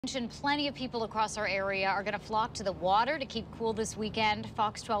Plenty of people across our area are going to flock to the water to keep cool this weekend.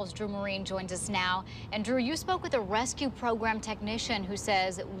 Fox 12's Drew Marine joins us now. And Drew, you spoke with a rescue program technician who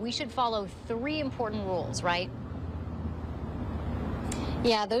says we should follow 3 important rules, right?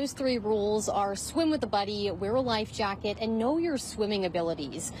 Yeah, those 3 rules are swim with a buddy, wear a life jacket, and know your swimming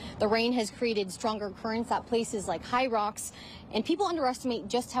abilities. The rain has created stronger currents at places like high rocks, and people underestimate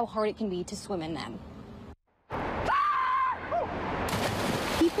just how hard it can be to swim in them.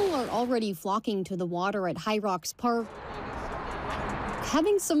 People are already flocking to the water at High Rocks Park,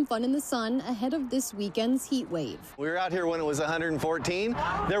 having some fun in the sun ahead of this weekend's heat wave. We were out here when it was 114.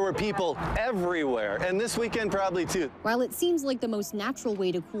 There were people everywhere, and this weekend probably too. While it seems like the most natural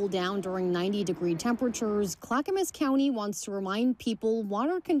way to cool down during 90-degree temperatures, Clackamas County wants to remind people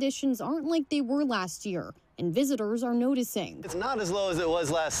water conditions aren't like they were last year, and visitors are noticing. It's not as low as it was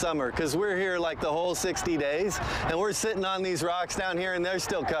last summer because we're here like the whole 60 days, and we're sitting on these rocks down here, and they're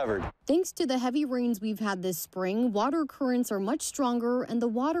still covered. Thanks to the heavy rains we've had this spring, water currents are much stronger and the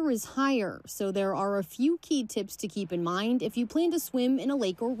water is higher. So there are a few key tips to keep in mind if you plan to swim in a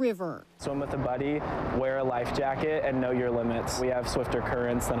lake or river. Swim with a buddy, wear a life jacket, and know your limits. We have swifter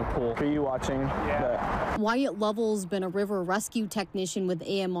currents than a pool. For you watching? Yeah. Wyatt Lovell's been a river rescue technician with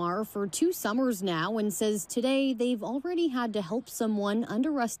AMR for 2 summers now and says today they've already had to help someone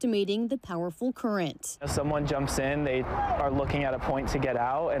underestimating the powerful current. If someone jumps in, they are looking at a point to get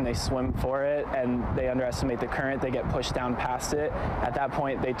out, and they swim for it, and they underestimate the current. They get pushed down past it. At that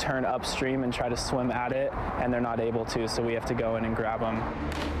point, they turn upstream and try to swim at it, and they're not able to, so we have to go in and grab them.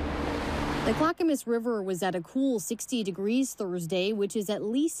 The Clackamas River was at a cool 60 degrees Thursday, which is at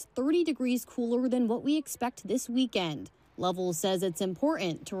least 30 degrees cooler than what we expect this weekend. Lovell says it's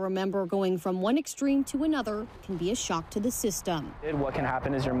important to remember going from one extreme to another can be a shock to the system. What can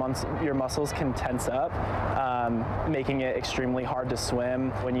happen is your muscles can tense up, making it extremely hard to swim.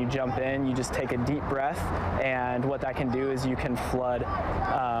 When you jump in, you just take a deep breath, and what that can do is you can flood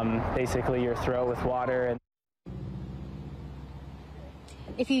basically your throat with water.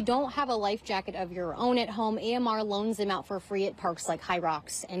 If you don't have a life jacket of your own at home, AMR loans them out for free at parks like High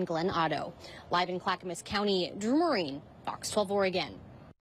Rocks and Glen Otto. Live in Clackamas County, Drew Marine, Fox 12 Oregon.